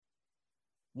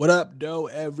What up, doe,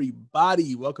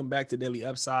 everybody? Welcome back to Daily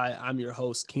Upside. I'm your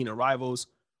host, Keenan Rivals.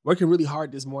 Working really hard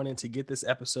this morning to get this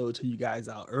episode to you guys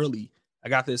out early. I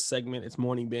got this segment. It's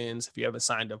Morning Bins. If you haven't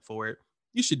signed up for it,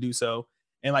 you should do so.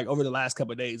 And like over the last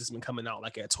couple of days, it's been coming out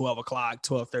like at 12 o'clock,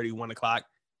 12:30, 1 o'clock.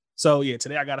 So yeah,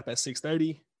 today I got up at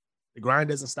 6:30. The grind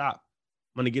doesn't stop.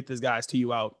 I'm going to get this guys to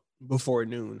you out before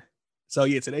noon. So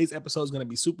yeah, today's episode is going to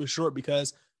be super short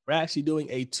because we're actually doing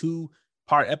a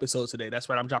two-part episode today. That's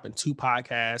right. I'm dropping two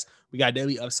podcasts. We got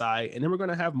Daily Upside, and then we're going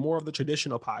to have more of the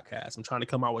traditional podcasts. I'm trying to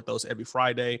come out with those every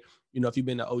Friday. You know, if you've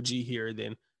been to OG here,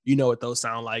 then you know what those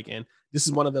sound like. And this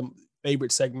is one of the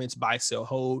favorite segments, Buy, Sell,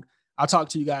 Hold. I'll talk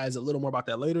to you guys a little more about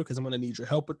that later because I'm going to need your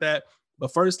help with that.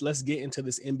 But first, let's get into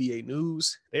this NBA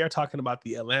news. They are talking about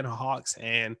the Atlanta Hawks,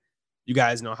 and you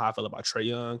guys know how I feel about Trae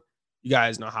Young. You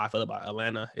guys know how I feel about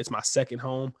Atlanta. It's my second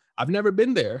home. I've never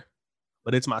been there,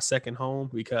 but it's my second home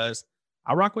because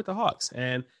I rock with the Hawks.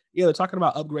 And yeah, they're talking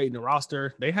about upgrading the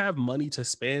roster. They have money to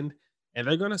spend and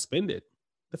they're going to spend it.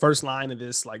 The first line of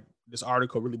this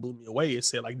article really blew me away. It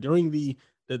said like during the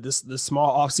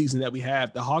small offseason that we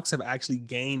have, the Hawks have actually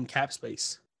gained cap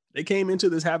space. They came into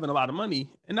this having a lot of money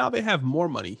and now they have more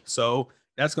money. So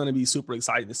that's going to be super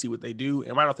exciting to see what they do.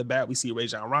 And right off the bat, we see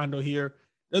Rajon Rondo here.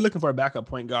 They're looking for a backup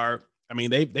point guard. I mean,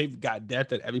 they've got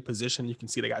depth at every position. You can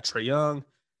see they got Trae Young,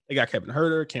 they got Kevin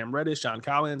Huerter, Cam Reddish, John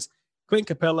Collins, Clint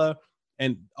Capella,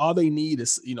 and all they need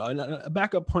is a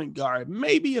backup point guard,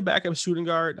 maybe a backup shooting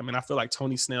guard. I mean, I feel like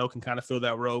Tony Snell can kind of fill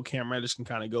that role. Cam Reddish can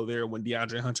kind of go there when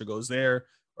DeAndre Hunter goes there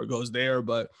or goes there.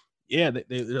 But yeah,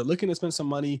 they're looking to spend some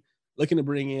money, looking to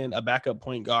bring in a backup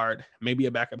point guard, maybe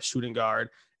a backup shooting guard.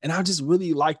 And I just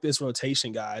really like this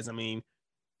rotation, guys. I mean,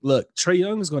 look, Trae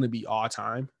Young is going to be all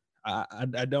time.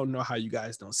 I don't know how you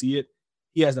guys don't see it.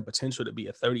 He has the potential to be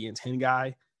a 30 and 10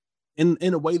 guy in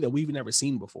a way that we've never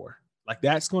seen before. Like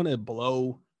that's just gonna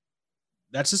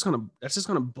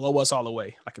blow us all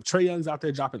away. Like if Trae Young's out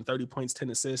there dropping 30 points,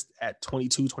 10 assists at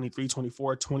 22, 23,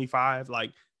 24, 25,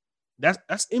 like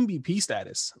that's MVP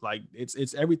status. Like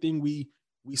it's everything we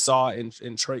saw in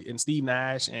Trey and Steve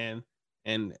Nash and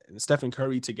Stephen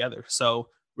Curry together. So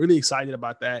really excited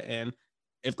about that. And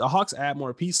if the Hawks add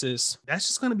more pieces, that's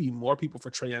just going to be more people for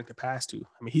Trae Young to pass to.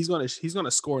 I mean, he's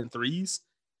gonna score in threes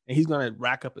and he's gonna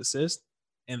rack up assists.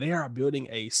 And they are building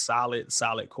a solid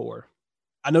core.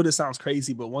 I know this sounds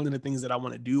crazy, but one of the things that I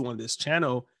want to do on this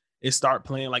channel is start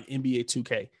playing like NBA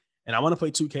 2K. And I want to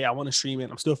play 2K. I want to stream it.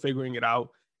 I'm still figuring it out.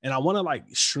 And I want to like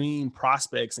stream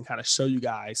prospects and kind of show you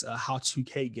guys how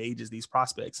 2K gauges these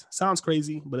prospects. Sounds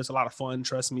crazy, but it's a lot of fun.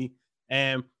 Trust me.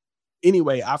 And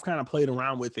anyway, I've kind of played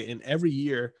around with it. And every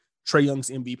year, Trae Young's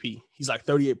MVP. He's like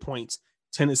 38 points,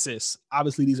 10 assists.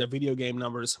 Obviously, these are video game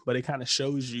numbers, but it kind of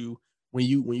shows you when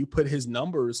you put his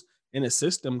numbers in a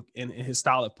system and his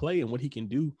style of play and what he can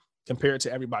do compared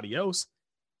to everybody else,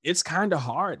 it's kind of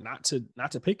hard not to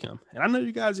pick him. And I know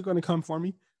you guys are going to come for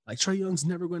me. Like Trae Young's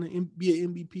never going to be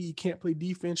an MVP. He can't play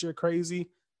defense. You're crazy.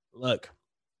 Look,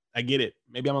 I get it.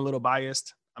 Maybe I'm a little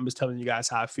biased. I'm just telling you guys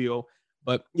how I feel.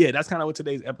 But yeah, that's kind of what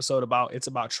today's episode about. It's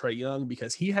about Trae Young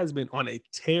because he has been on a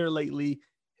tear lately.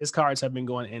 His cards have been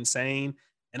going insane.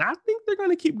 And I think they're going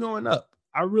to keep going up.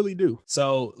 I really do.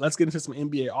 So let's get into some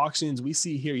NBA auctions. We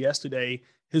see here yesterday,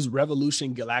 his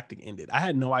Revolution Galactic ended. I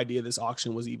had no idea this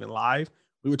auction was even live.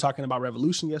 We were talking about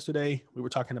Revolution yesterday. We were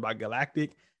talking about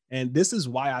Galactic. And this is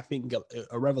why I think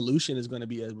a Revolution is going to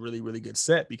be a really, really good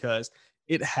set because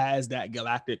it has that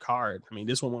Galactic card. I mean,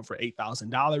 this one went for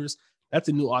 $8,000. That's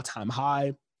a new all-time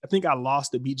high. I think I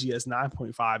lost the BGS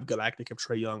 9.5 Galactic of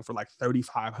Trae Young for like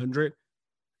 3,500.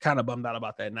 Kind of bummed out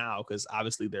about that now because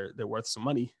obviously they're worth some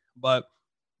money. But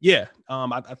yeah,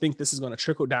 I think this is going to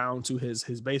trickle down to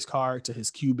his base card, to his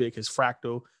cubic, his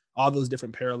fractal, all those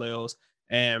different parallels.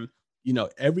 And I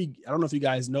don't know if you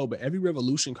guys know, but every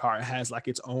Revolution card has like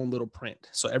its own little print.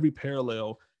 So every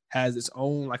parallel has its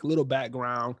own like little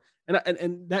background,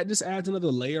 and that just adds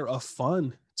another layer of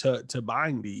fun to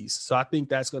buying these. So I think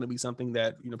that's going to be something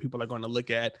that people are going to look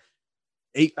at.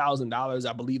 $8,000,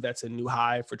 I believe that's a new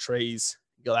high for Trae's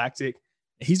Galactic.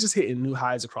 He's just hitting new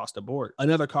highs across the board.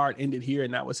 Another card ended here,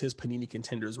 and that was his Panini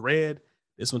Contenders Red.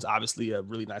 This one's obviously a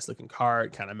really nice looking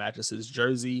card, kind of matches his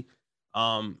jersey.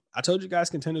 I told you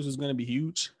guys Contenders was going to be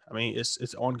huge. I mean,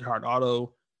 it's on card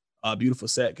auto, beautiful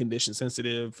set, condition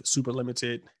sensitive, super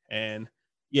limited, and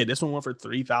yeah, this one went for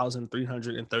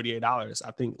 $3,338.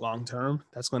 I think long term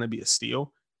that's going to be a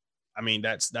steal. I mean,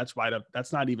 that's right up.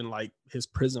 That's not even like his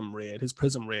Prism Red. His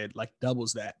Prism Red like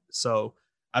doubles that. So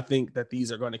I think that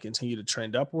these are going to continue to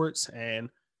trend upwards. And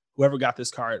whoever got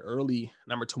this card early,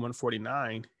 number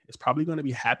 2149, is probably going to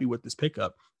be happy with this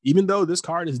pickup, even though this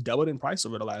card has doubled in price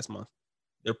over the last month.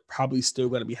 they're probably still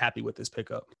going to be happy with this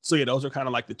pickup. So yeah, those are kind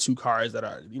of like the two cards that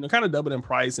are, kind of doubled in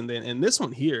price. And this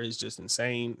one here is just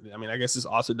insane. I mean, I guess it's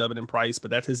also doubled in price, but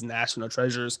that's his National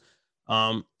Treasures.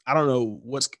 I don't know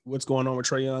what's going on with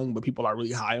Trae Young, but people are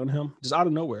really high on him just out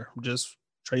of nowhere. Just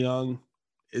Trae Young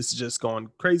is just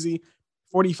going crazy.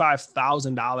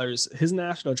 $45,000. His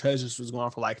National Treasures was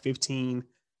going for like 15,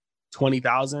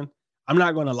 20,000. I'm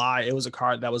not going to lie. It was a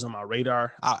card that was on my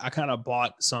radar. I kind of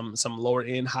bought some lower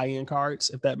end, high end cards,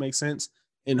 if that makes sense,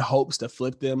 in hopes to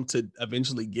flip them to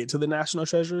eventually get to the National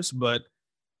Treasures. But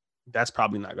that's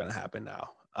probably not going to happen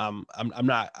now. I'm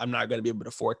not going to be able to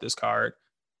afford this card.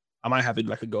 I might have to do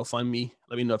like a GoFundMe.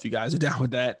 Let me know if you guys are down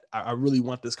with that. I really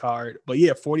want this card. But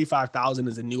yeah, 45,000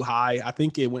 is a new high. I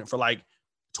think it went for like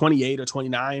 28 or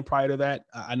 29 prior to that.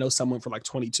 I know some went for like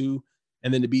 22.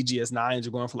 And then the BGS 9s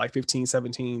are going for like 15,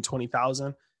 17,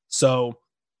 20,000. So,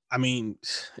 I mean,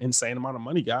 insane amount of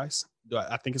money, guys.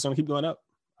 I think it's going to keep going up.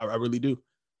 I really do.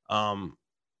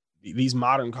 These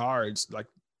modern cards, like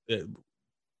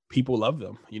people love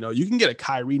them. You can get a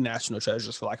Kyrie National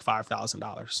Treasures for like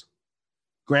 $5,000.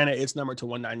 Granted, it's numbered to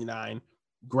 199.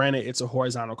 Granted, it's a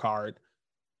horizontal card.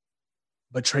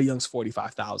 But Trae Young's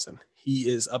 45,000. He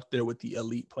is up there with the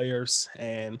elite players,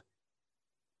 and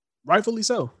rightfully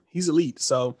so. He's elite.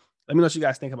 So let me know what you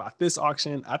guys think about this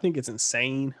auction. I think it's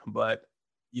insane, but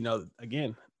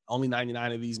again, only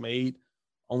 99 of these made.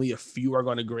 Only a few are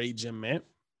going to grade Gem Mint.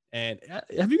 And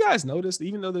have you guys noticed,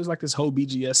 even though there's like this whole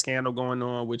BGS scandal going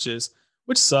on, which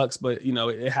sucks, but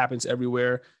it happens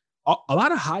everywhere. A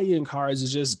lot of high-end cards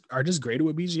are just graded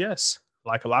with BGS.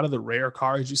 Like a lot of the rare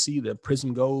cards you see, the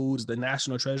Prism Golds, the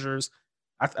National Treasures.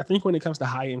 I think when it comes to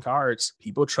high-end cards,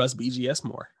 people trust BGS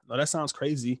more. No, that sounds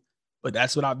crazy, but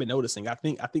that's what I've been noticing. I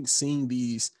think seeing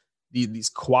these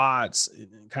quads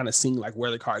and kind of seeing like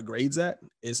where the card grades at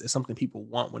is something people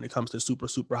want when it comes to super,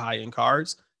 super high-end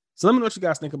cards. So let me know what you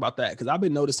guys think about that, because I've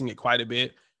been noticing it quite a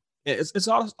bit. It's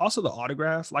also the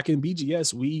autograph. Like in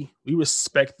BGS, we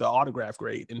respect the autograph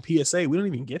grade. In PSA, we don't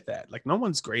even get that. Like no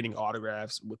one's grading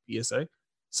autographs with PSA.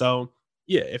 So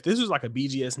yeah, if this was like a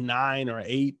BGS 9 or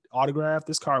 8 autograph,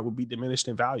 this card would be diminished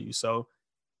in value. So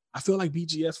I feel like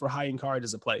BGS for high-end card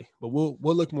is a play, but we'll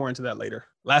look more into that later.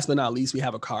 Last but not least, we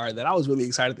have a card that I was really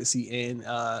excited to see in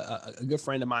a good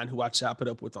friend of mine who I chop it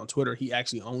up with on Twitter. He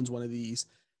actually owns one of these.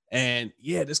 And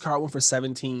yeah, this card went for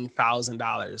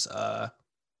 $17,000.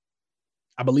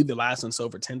 I believe the last one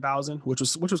sold for 10,000, which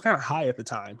was kind of high at the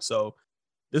time. So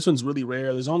this one's really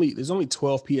rare. There's only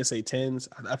 12 PSA 10s.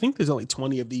 I think there's only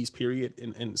 20 of these period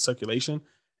in circulation.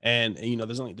 And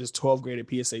there's 12 graded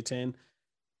PSA 10.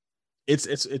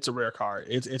 It's a rare card.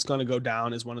 It's going to go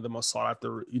down as one of the most sought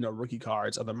after, rookie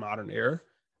cards of the modern era.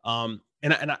 And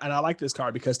I like this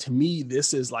card because to me,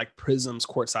 this is like Prism's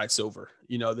courtside silver.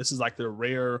 This is like the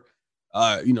rare,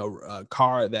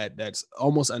 card that's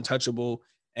almost untouchable.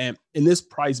 And this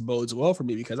price bodes well for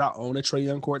me because I own a Trae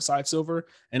Young courtside silver,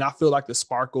 and I feel like the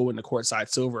sparkle and the courtside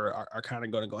silver are kind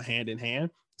of going to go hand in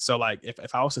hand. So like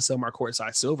if I was to sell my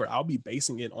courtside silver, I'll be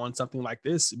basing it on something like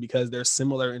this because they're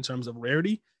similar in terms of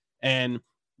rarity and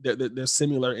they're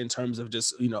similar in terms of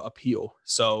just, appeal.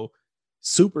 So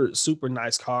super, super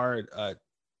nice card.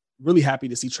 Really happy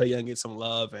to see Trae Young get some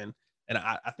love, and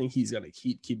I think he's going to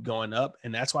keep going up.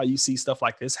 And that's why you see stuff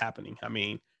like this happening. I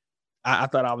mean, I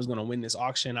thought I was going to win this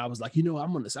auction. I was like, I'm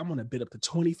going to bid up to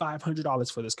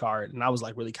 $2,500 for this card. And I was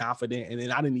like really confident. And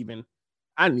then I didn't even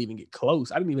get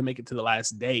close. I didn't even make it to the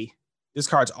last day. This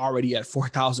card's already at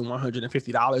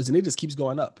 $4,150 and it just keeps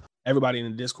going up. Everybody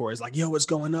in the Discord is like, yo, what's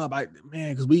going up?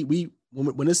 Because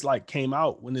when this like came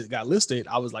out, when it got listed,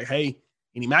 I was like, hey,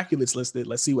 an Immaculate's listed.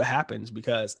 Let's see what happens,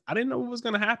 because I didn't know what was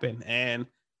going to happen. And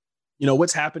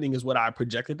what's happening is what I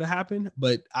projected to happen,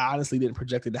 but I honestly didn't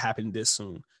project it to happen this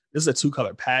soon. This is a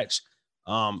 2-color patch,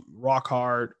 raw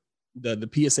card. The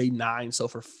PSA 9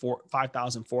 sold for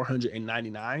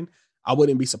 $5,499. I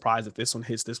wouldn't be surprised if this one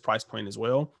hits this price point as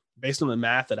well. Based on the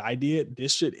math that I did,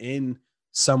 this should end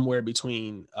somewhere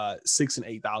between $6,000 and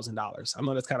 $8,000. I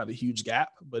know that's kind of a huge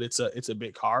gap, but it's a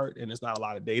big card and it's not a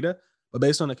lot of data. But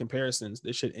based on the comparisons,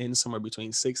 this should end somewhere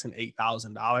between $6,000 and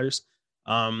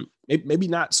 $8,000. Maybe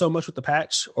not so much with the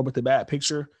patch or with the bad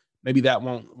picture. Maybe that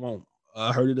won't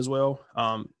hurt it as well.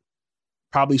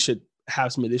 Probably should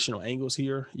have some additional angles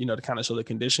here, to kind of show the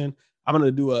condition. I'm going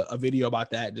to do a video about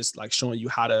that, just like showing you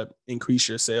how to increase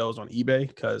your sales on eBay,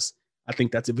 because I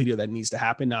think that's a video that needs to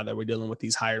happen now that we're dealing with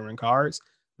these higher end cards.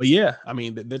 But yeah, I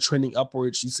mean, they're trending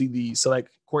upwards. You see the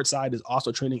select courtside is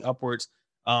also trending upwards,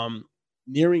 nearing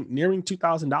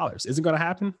 $2,000. Is it going to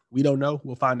happen? We don't know.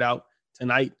 We'll find out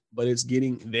tonight, but it's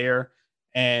getting there.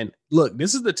 And look,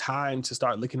 this is the time to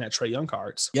start looking at Trae Young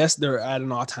cards. Yes, they're at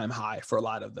an all-time high for a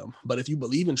lot of them. But if you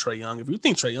believe in Trae Young, if you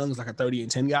think Trae Young is like a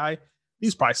 30-10 guy,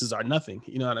 these prices are nothing.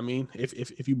 You know what I mean?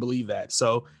 If you believe that.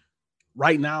 So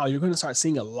right now, you're going to start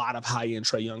seeing a lot of high-end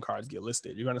Trae Young cards get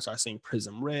listed. You're going to start seeing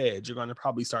Prism Red. You're going to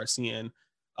probably start seeing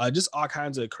just all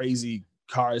kinds of crazy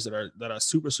cards that are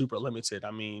super limited.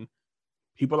 I mean,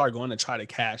 people are going to try to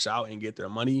cash out and get their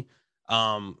money.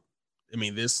 I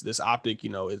mean, this optic,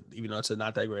 even though it's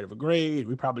not that great of a grade,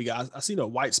 we probably got, I seen a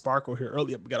white sparkle here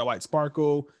earlier. We got a white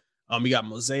sparkle. We got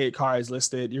mosaic cards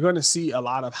listed. You're going to see a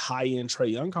lot of high-end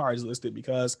Trae Young cards listed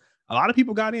because a lot of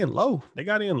people got in low. They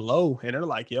got in low and they're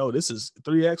like, yo, this is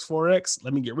 3X, 4X.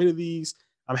 Let me get rid of these.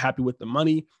 I'm happy with the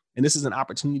money. And this is an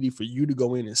opportunity for you to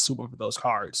go in and soup up those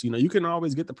cards. You can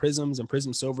always get the prisms and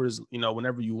prism silvers,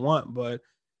 whenever you want. But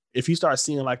if you start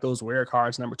seeing like those rare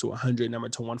cards, number to 100, number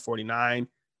to 149,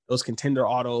 those contender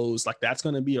autos, like that's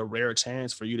going to be a rare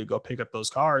chance for you to go pick up those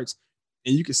cards.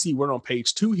 And you can see we're on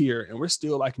page 2 here and we're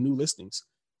still like new listings.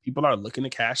 People are looking to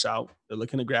cash out. They're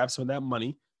looking to grab some of that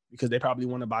money because they probably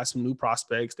want to buy some new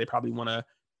prospects. They probably want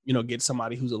to, get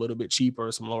somebody who's a little bit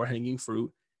cheaper, some lower hanging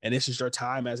fruit. And this is your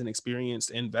time as an experienced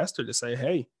investor to say,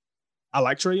 hey, I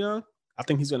like Trae Young. I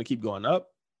think he's going to keep going up.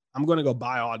 I'm going to go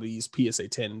buy all these PSA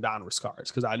 10 Donruss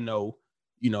cards because I know,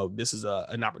 this is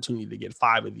an opportunity to get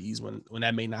 5 of these when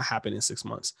that may not happen in 6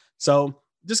 months. So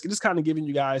just kind of giving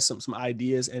you guys some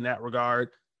ideas in that regard.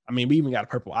 I mean, we even got a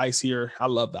purple ice here. I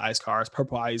love the ice cards,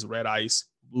 purple ice, red ice,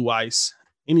 blue ice,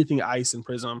 anything ice and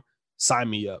prism, sign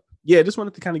me up. Yeah, just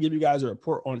wanted to kind of give you guys a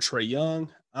report on Trae Young.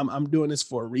 I'm doing this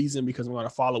for a reason because I'm going to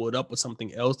follow it up with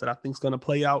something else that I think is going to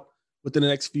play out within the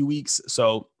next few weeks.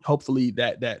 So hopefully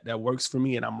that works for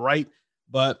me and I'm right.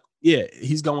 But yeah,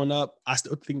 he's going up. I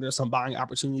still think there's some buying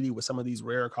opportunity with some of these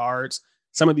rare cards.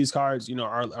 Some of these cards,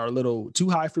 are a little too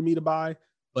high for me to buy.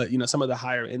 But, some of the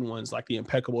higher end ones like the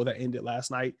Impeccable that ended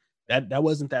last night, that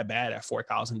wasn't that bad at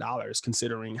 $4,000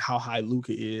 considering how high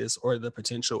Luka is or the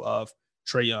potential of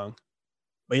Trae Young.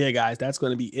 But yeah, guys, that's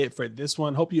going to be it for this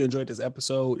one. Hope you enjoyed this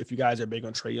episode. If you guys are big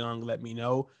on Trae Young, let me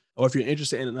know. Or if you're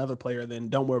interested in another player, then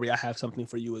don't worry, I have something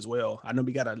for you as well. I know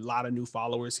we got a lot of new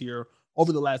followers here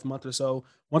over the last month or so.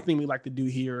 One thing we like to do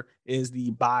here is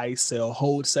the buy, sell,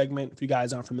 hold segment. If you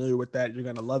guys aren't familiar with that, you're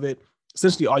going to love it.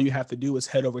 Essentially, all you have to do is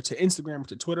head over to Instagram or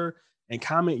to Twitter and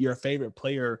comment your favorite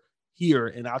player here,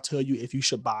 and I'll tell you if you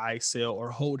should buy, sell, or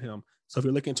hold him. So if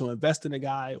you're looking to invest in a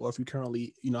guy, or if you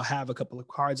currently, have a couple of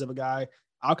cards of a guy,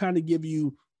 I'll kind of give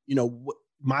you, what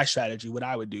my strategy, what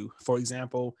I would do. For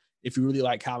example, if you really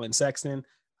like Colin Sexton,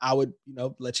 I would,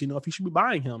 let you know if you should be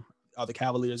buying him. Are the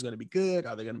Cavaliers going to be good?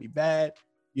 Are they going to be bad?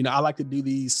 I like to do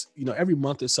these, every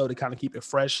month or so to kind of keep it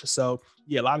fresh. So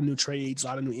yeah, a lot of new trades, a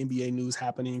lot of new NBA news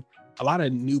happening, a lot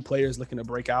of new players looking to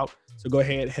break out. So go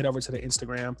ahead, head over to the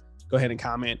Instagram, go ahead and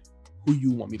comment who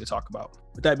you want me to talk about.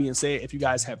 With that being said, if you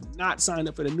guys have not signed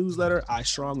up for the newsletter, I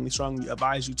strongly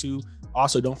advise you to.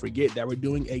 Also, don't forget that we're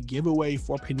doing a giveaway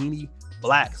for Panini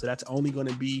Black. So that's only going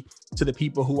to be to the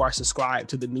people who are subscribed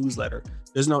to the newsletter.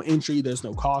 There's no entry, there's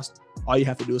no cost. All you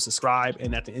have to do is subscribe.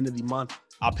 And at the end of the month,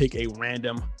 I'll pick a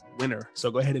random winner. So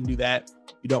go ahead and do that.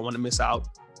 You don't want to miss out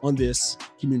on this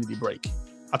community break.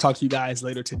 I'll talk to you guys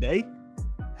later today.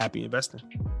 Happy investing.